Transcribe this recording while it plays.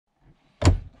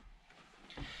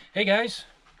Hey guys,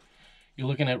 you're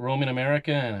looking at roaming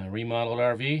America and a remodeled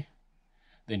RV?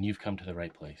 Then you've come to the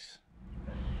right place.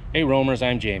 Hey roamers,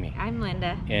 I'm Jamie. I'm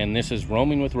Linda. And this is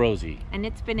Roaming with Rosie. And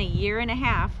it's been a year and a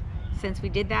half since we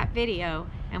did that video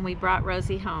and we brought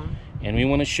Rosie home. And we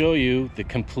want to show you the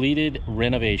completed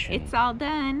renovation. It's all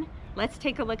done. Let's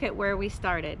take a look at where we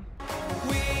started.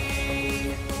 We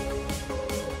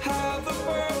have a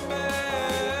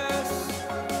purpose,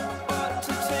 but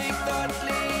to take that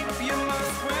leap, you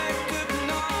must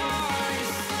recognize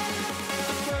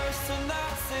the person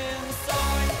that's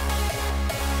inside.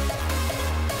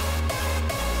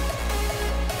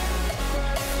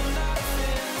 Person that's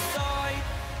inside.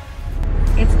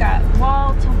 It's got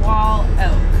wall-to-wall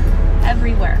oak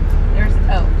everywhere. There's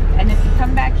oak. And if you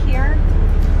come back here,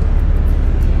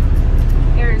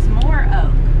 there's more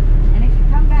oak. And if you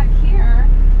come back here,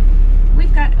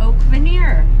 we've got oak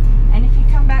veneer. And if you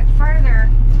come back further,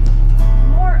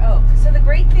 more oak. So the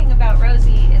great thing about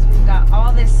Rosie is we've got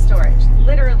all this storage,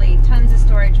 literally tons of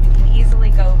storage. We can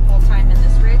easily go full-time in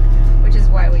this rig, which is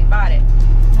why we bought it.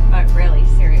 But really,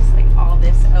 seriously, all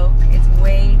this oak is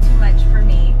way too much for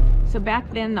me. So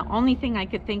back then, the only thing I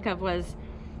could think of was,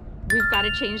 we've got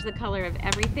to change the color of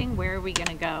everything. Where are we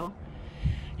gonna go?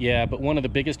 Yeah, but one of the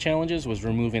biggest challenges was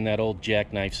removing that old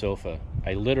jackknife sofa.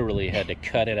 I literally had to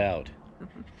cut it out.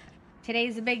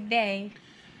 Today's a big day.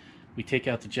 We take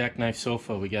out the jackknife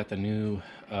sofa, we got the new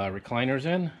recliners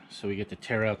in, so we get to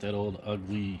tear out that old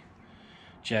ugly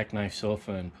jackknife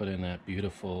sofa and put in that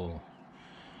beautiful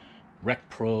Rec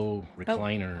Pro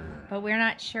recliner. But we're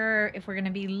not sure if we're gonna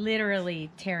be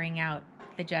literally tearing out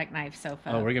the jackknife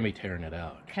sofa. Oh, we're gonna be tearing it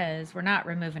out. Because we're not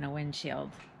removing a windshield.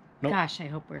 Nope. Gosh, I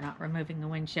hope we're not removing the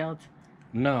windshield.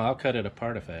 No, I'll cut it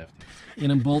apart if I have to.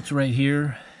 And it bolts right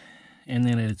here, and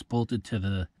then it's bolted to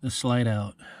the slide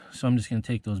out. So I'm just gonna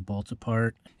take those bolts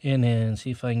apart and then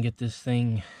see if I can get this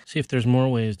thing, see if there's more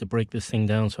ways to break this thing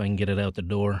down so I can get it out the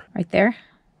door. Right there?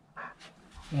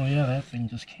 Oh yeah, that thing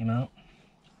just came out.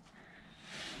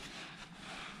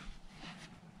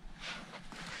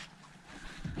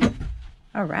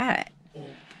 All right. All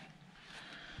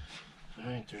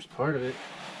right, there's part of it.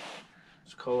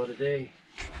 Let's call it a day.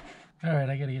 All right,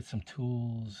 I gotta get some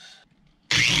tools.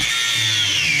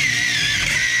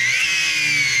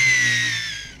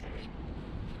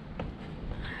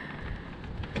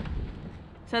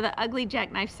 So the ugly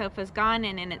jackknife sofa's gone,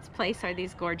 and in its place are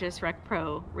these gorgeous Rec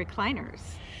Pro recliners.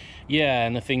 Yeah,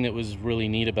 and the thing that was really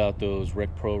neat about those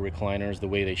Rec Pro recliners, the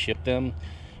way they shipped them,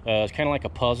 it's kind of like a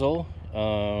puzzle.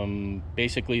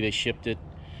 Basically, they shipped it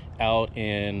out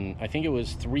in, I think it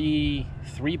was three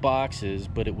boxes,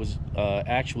 but it was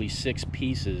actually 6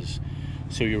 pieces,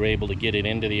 so you were able to get it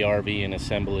into the RV and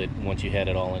assemble it once you had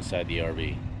it all inside the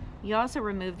RV. You also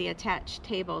removed the attached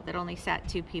table that only sat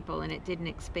 2 people and it didn't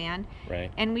expand.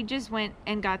 Right. And we just went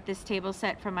and got this table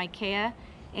set from IKEA,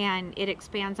 and it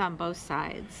expands on both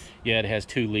sides. Yeah, it has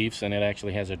 2 leaves, and it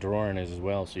actually has a drawer in it as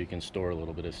well, so you can store a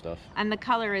little bit of stuff. And the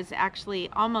color is actually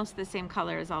almost the same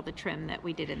color as all the trim that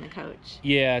we did in the coach.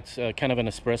 Yeah, it's kind of an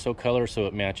espresso color, so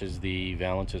it matches the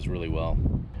valances really well.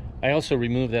 I also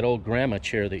removed that old grandma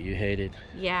chair that you hated.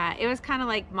 Yeah, it was kind of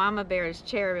like Mama Bear's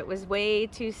chair. It was way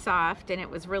too soft and it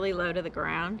was really low to the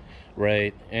ground.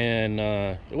 Right, and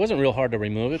it wasn't real hard to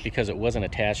remove it because it wasn't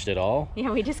attached at all. Yeah,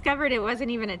 we discovered it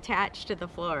wasn't even attached to the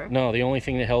floor. No, the only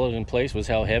thing that held it in place was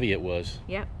how heavy it was.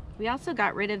 Yep. We also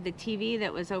got rid of the TV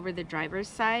that was over the driver's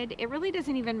side. It really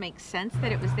doesn't even make sense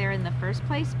that it was there in the first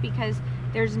place because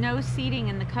there's no seating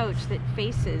in the coach that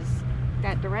faces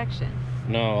that direction.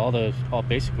 No,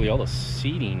 basically all the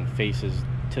seating faces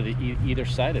to the either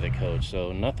side of the coach,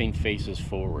 so nothing faces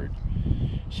forward.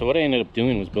 So what I ended up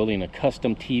doing was building a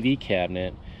custom TV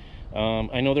cabinet.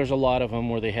 I know there's a lot of them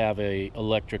where they have a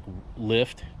electric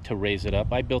lift to raise it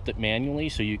up. I built it manually,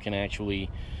 so you can actually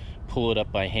pull it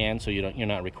up by hand, so you're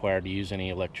not required to use any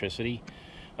electricity.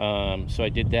 So I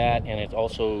did that, and it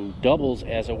also doubles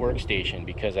as a workstation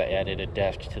because I added a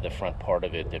desk to the front part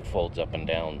of it that folds up and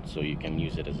down, so you can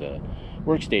use it as a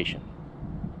workstation.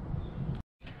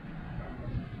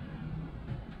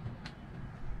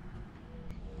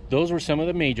 Those were some of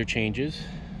the major changes.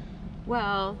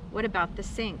 Well, what about the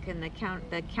sink and the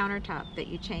countertop that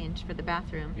you changed for the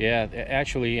bathroom? Yeah,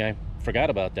 actually, I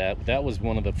forgot about that. That was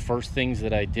one of the first things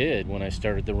that I did when I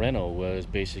started the reno, was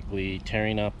basically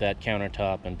tearing up that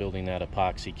countertop and building that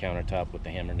epoxy countertop with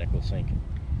the hammer nickel sink.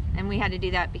 And we had to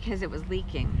do that because it was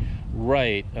leaking.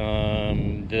 Right.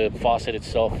 The faucet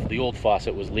itself, the old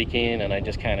faucet, was leaking, and I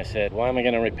just kind of said, why am I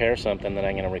going to repair something that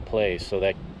I'm going to replace? So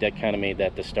that kind of made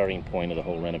that the starting point of the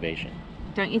whole renovation.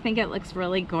 Don't you think it looks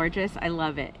really gorgeous? I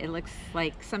love it. It looks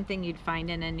like something you'd find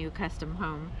in a new custom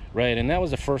home. Right, and that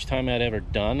was the first time I'd ever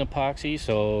done epoxy,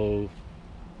 so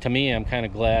to me, I'm kind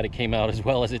of glad it came out as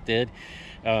well as it did.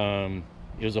 It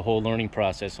was a whole learning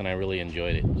process, and I really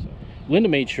enjoyed it. So. Linda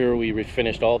made sure we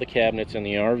refinished all the cabinets in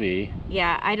the RV.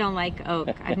 Yeah, I don't like oak.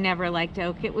 I've never liked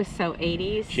oak. It was so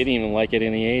 80s. She didn't even like it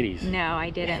in the 80s. No, I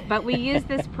didn't. But we used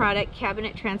this product,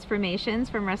 Cabinet Transformations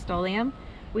from Rust-Oleum.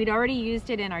 We'd already used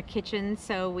it in our kitchen,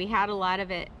 so we had a lot of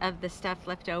the stuff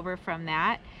left over from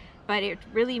that. But it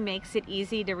really makes it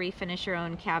easy to refinish your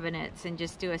own cabinets and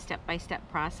just do a step-by-step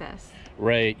process.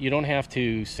 Right, you don't have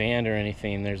to sand or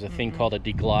anything. There's a thing called a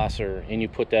deglosser, and you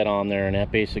put that on there, and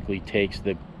that basically takes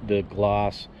the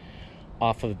gloss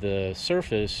off of the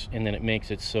surface, and then it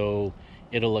makes it so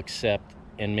it'll accept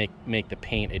and make the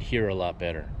paint adhere a lot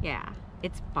better. Yeah,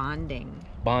 it's bonding.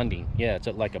 Bonding, yeah, it's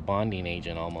like a bonding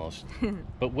agent almost.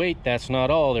 But wait, that's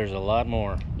not all. There's a lot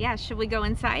more. Yeah, should we go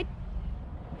inside?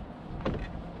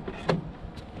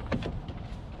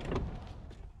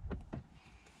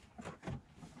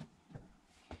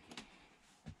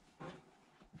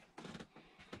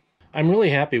 I'm really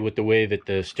happy with the way that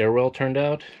the stairwell turned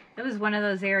out. It was one of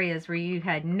those areas where you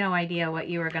had no idea what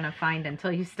you were going to find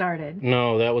until you started.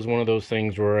 No, that was one of those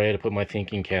things where I had to put my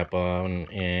thinking cap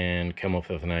on and come up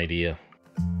with an idea.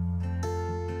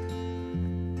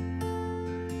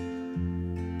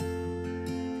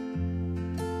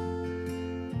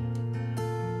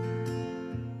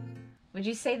 Would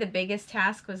you say the biggest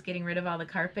task was getting rid of all the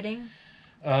carpeting?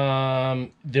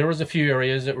 There was a few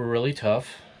areas that were really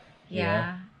tough.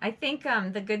 Yeah. I think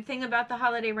the good thing about the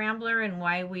Holiday Rambler and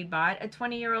why we bought a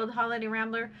 20-year-old Holiday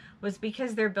Rambler was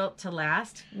because they're built to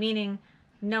last, meaning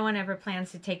no one ever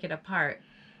plans to take it apart.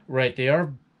 Right, they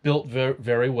are built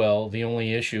very well. The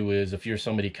only issue is if you're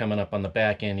somebody coming up on the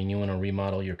back end and you want to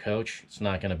remodel your coach, it's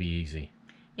not going to be easy.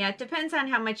 Yeah, it depends on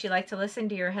how much you like to listen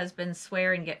to your husband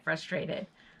swear and get frustrated.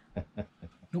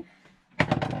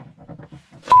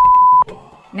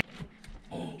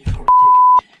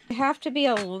 You have to be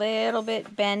a little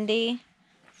bit bendy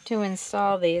to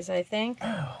install these, I think.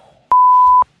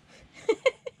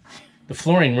 The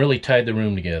flooring really tied the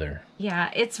room together.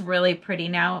 Yeah, it's really pretty.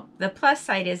 Now, the plus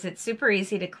side is it's super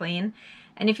easy to clean.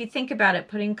 And if you think about it,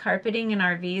 putting carpeting in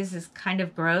RVs is kind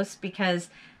of gross because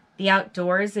the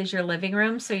outdoors is your living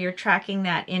room, so you're tracking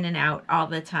that in and out all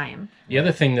the time. The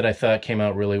other thing that I thought came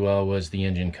out really well was the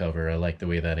engine cover. I like the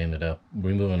way that ended up,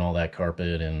 removing all that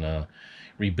carpet and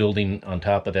rebuilding on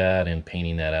top of that and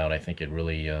painting that out. I think it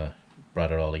really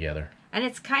brought it all together. And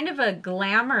it's kind of a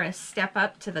glamorous step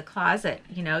up to the closet.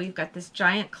 You know, you've got this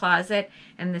giant closet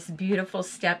and this beautiful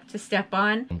step to step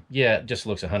on. Yeah, it just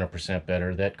looks 100%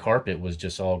 better. That carpet was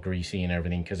just all greasy and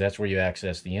everything because that's where you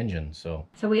access the engine. So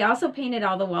we also painted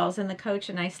all the walls in the coach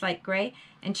a nice light gray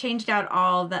and changed out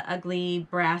all the ugly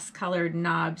brass colored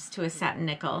knobs to a satin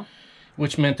nickel.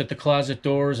 Which meant that the closet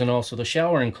doors and also the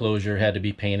shower enclosure had to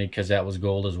be painted because that was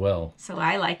gold as well. So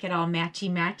I like it all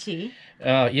matchy-matchy.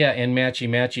 Yeah, and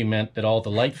matchy-matchy meant that all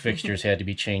the light fixtures had to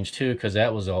be changed too because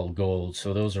that was all gold.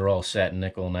 So those are all satin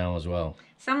nickel now as well.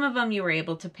 Some of them you were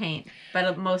able to paint,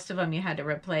 but most of them you had to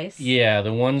replace. Yeah,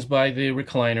 the ones by the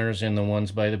recliners and the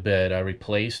ones by the bed I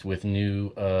replaced with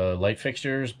new light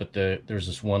fixtures, but there's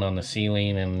this one on the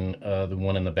ceiling and the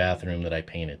one in the bathroom that I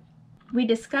painted. We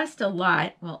discussed a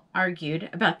lot, well, argued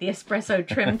about the espresso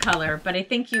trim color, but I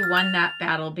think you won that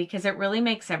battle because it really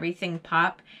makes everything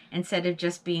pop instead of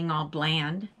just being all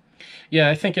bland. Yeah,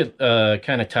 I think it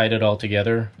kind of tied it all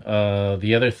together.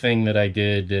 The other thing that I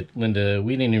did that Linda,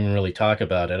 we didn't even really talk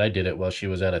about it, I did it while she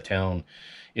was out of town,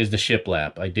 is the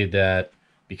shiplap. I did that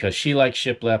because she likes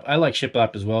shiplap. I like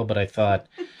shiplap as well, but I thought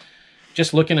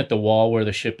just looking at the wall where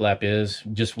the shiplap is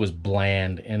just was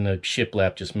bland, and the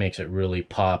shiplap just makes it really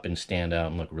pop and stand out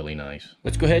and look really nice.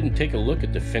 Let's go ahead and take a look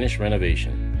at the finished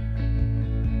renovation.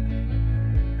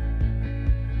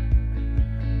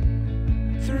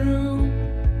 Through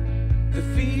the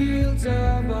fields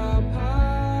of our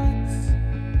past,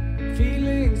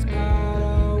 feelings part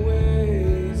our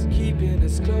ways, keeping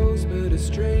us close but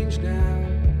estranged now.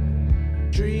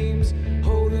 Dreams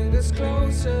holding us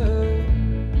closer,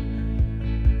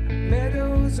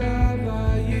 meadows of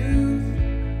our youth,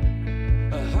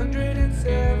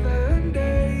 107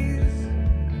 days,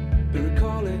 but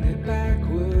recalling it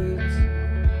backwards,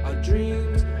 our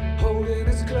dreams holding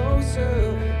us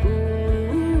closer.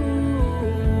 Ooh,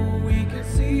 we can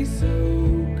see so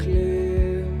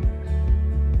clear.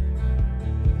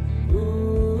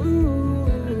 Ooh,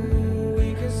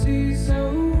 we can see so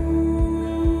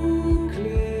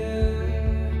clear.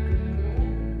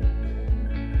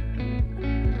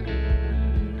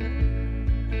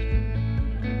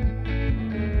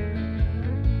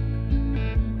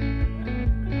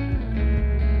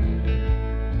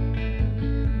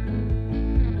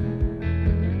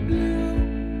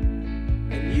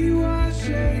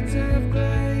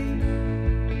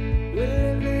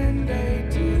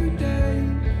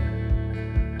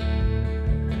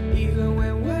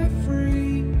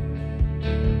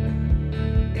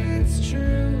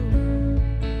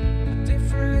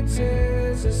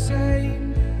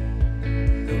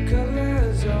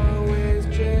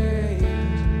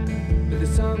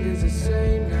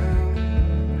 same now.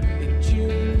 In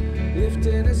June,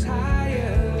 lifting us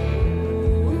higher.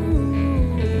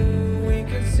 Ooh, we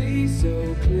can see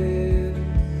so clear.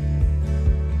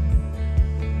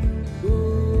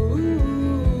 Ooh,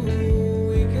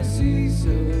 we can see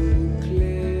so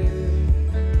clear.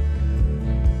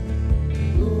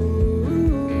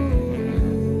 Ooh,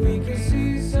 we can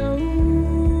see so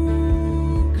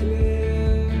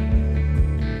clear.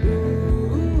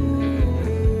 Ooh,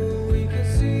 we can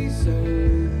see so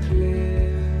clear.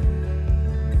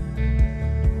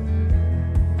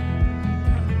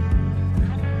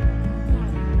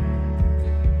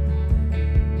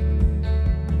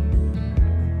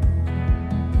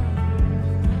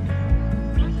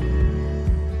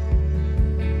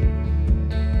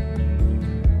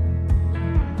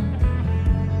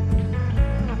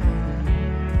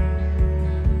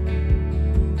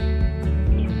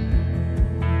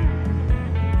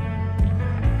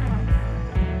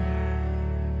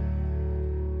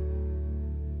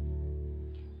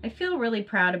 I feel really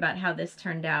proud about how this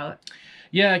turned out.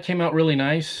 Yeah, it came out really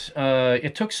nice.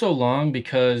 It took so long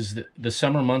because the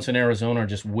summer months in Arizona are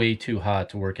just way too hot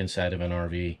to work inside of an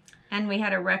RV. And we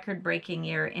had a record-breaking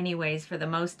year anyways for the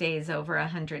most days over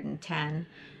 110.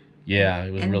 Yeah,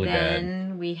 it was really bad. And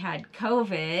then we had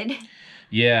COVID.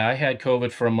 Yeah, I had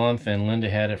COVID for a month and Linda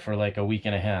had it for like a week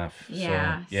and a half.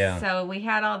 Yeah. So, yeah. So we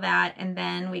had all that and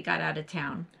then we got out of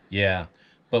town. Yeah.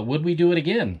 But would we do it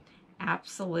again?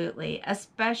 Absolutely.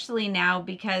 Especially now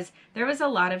because there was a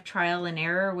lot of trial and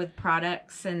error with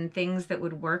products and things that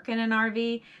would work in an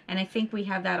RV. And I think we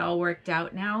have that all worked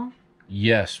out now.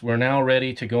 Yes, we're now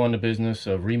ready to go into business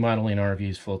of remodeling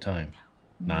RVs full time.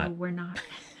 No, we're not.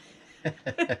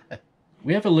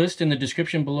 We have a list in the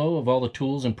description below of all the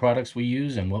tools and products we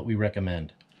use and what we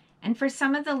recommend. And for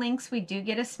some of the links, we do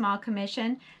get a small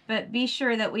commission, but be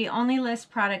sure that we only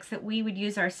list products that we would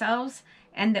use ourselves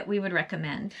and that we would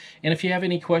recommend. And if you have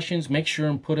any questions, make sure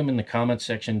and put them in the comment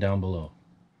section down below.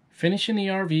 Finishing the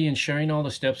RV and sharing all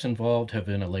the steps involved have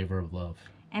been a labor of love.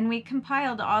 And we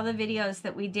compiled all the videos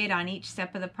that we did on each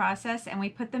step of the process and we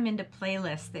put them into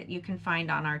playlists that you can find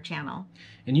on our channel.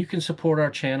 And you can support our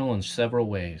channel in several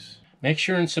ways. Make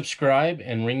sure and subscribe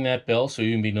and ring that bell so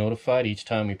you can be notified each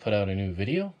time we put out a new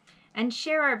video. And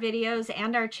share our videos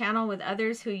and our channel with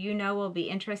others who you know will be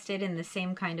interested in the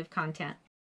same kind of content.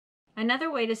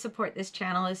 Another way to support this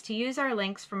channel is to use our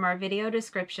links from our video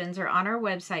descriptions or on our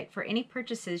website for any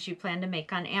purchases you plan to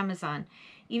make on Amazon.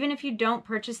 Even if you don't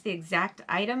purchase the exact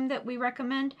item that we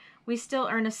recommend, we still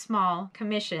earn a small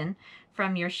commission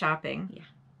from your shopping. Yeah.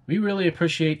 We really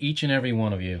appreciate each and every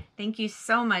one of you. Thank you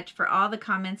so much for all the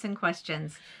comments and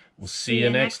questions. We'll see you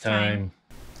next time.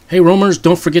 Hey roamers,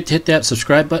 don't forget to hit that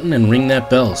subscribe button and ring that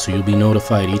bell so you'll be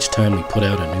notified each time we put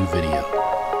out a new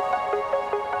video.